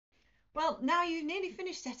Well, now you've nearly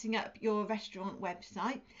finished setting up your restaurant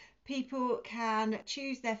website. People can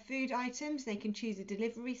choose their food items, they can choose a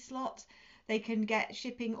delivery slot, they can get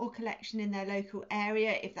shipping or collection in their local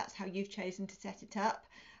area if that's how you've chosen to set it up,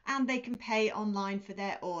 and they can pay online for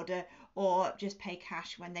their order or just pay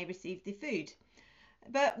cash when they receive the food.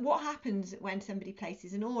 But what happens when somebody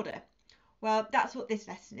places an order? Well, that's what this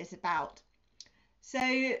lesson is about.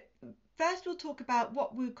 So, first, we'll talk about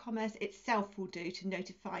what WooCommerce itself will do to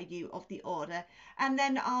notify you of the order, and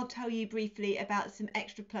then I'll tell you briefly about some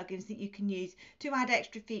extra plugins that you can use to add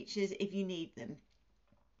extra features if you need them.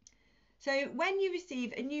 So, when you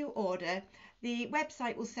receive a new order, the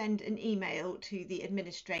website will send an email to the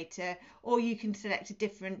administrator, or you can select a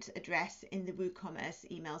different address in the WooCommerce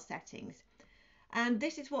email settings. And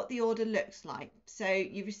this is what the order looks like. So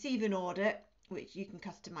you receive an order, which you can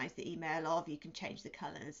customize the email of, you can change the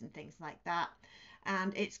colors and things like that.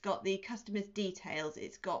 And it's got the customer's details,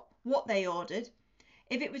 it's got what they ordered.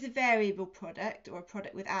 If it was a variable product or a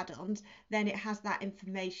product with add-ons, then it has that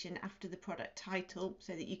information after the product title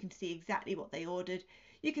so that you can see exactly what they ordered.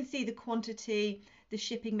 You can see the quantity, the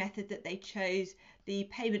shipping method that they chose, the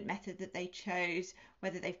payment method that they chose,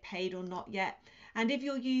 whether they've paid or not yet. And if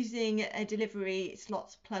you're using a delivery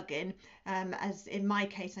slots plugin, as in my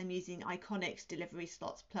case, I'm using Iconic's delivery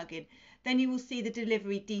slots plugin, then you will see the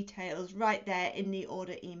delivery details right there in the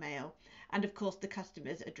order email. And of course, the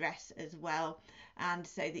customer's address as well, and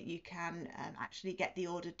so that you can actually get the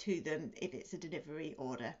order to them if it's a delivery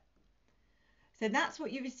order. So that's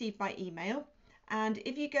what you receive by email. And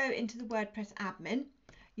if you go into the WordPress admin,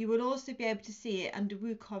 you will also be able to see it under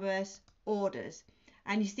WooCommerce orders.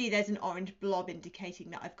 And you see there's an orange blob indicating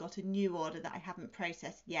that I've got a new order that I haven't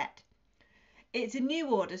processed yet. It's a new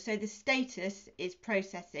order, so the status is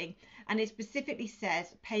processing, and it specifically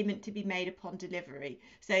says payment to be made upon delivery.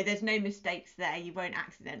 So there's no mistakes there. You won't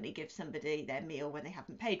accidentally give somebody their meal when they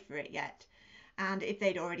haven't paid for it yet. And if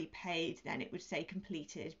they'd already paid, then it would say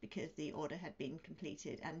completed because the order had been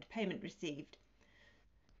completed and payment received.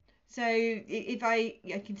 So if I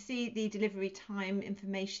can see the delivery time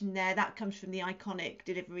information there, that comes from the Iconic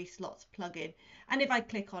delivery slots plugin. And if I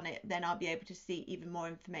click on it, then I'll be able to see even more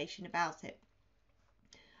information about it.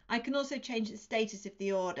 I can also change the status of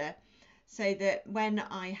the order so that when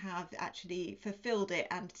I have actually fulfilled it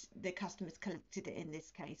and the customer's collected it in this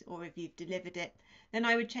case, or if you've delivered it, then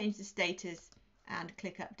I would change the status and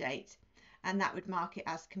click update, and that would mark it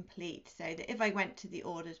as complete, so that if I went to the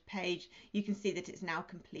orders page, you can see that it's now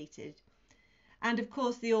completed. And of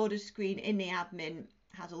course, the orders screen in the admin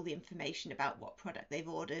has all the information about what product they've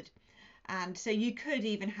ordered. And so you could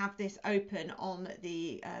even have this open on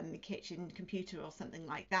the kitchen computer or something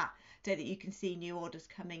like that, so that you can see new orders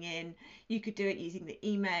coming in. You could do it using the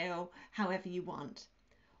email, however you want.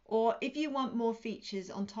 Or if you want more features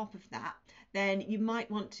on top of that, then you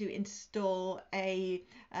might want to install a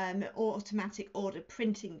automatic order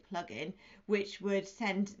printing plugin, which would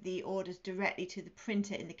send the orders directly to the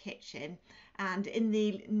printer in the kitchen. And in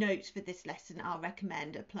the notes for this lesson, I'll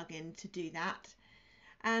recommend a plugin to do that.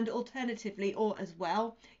 And alternatively, or as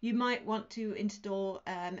well, you might want to install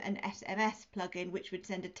an SMS plugin which would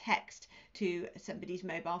send a text to somebody's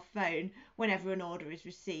mobile phone whenever an order is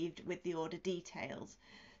received with the order details.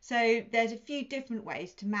 So there's a few different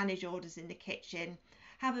ways to manage orders in the kitchen.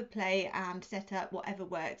 Have a play and set up whatever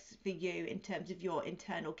works for you in terms of your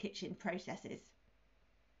internal kitchen processes.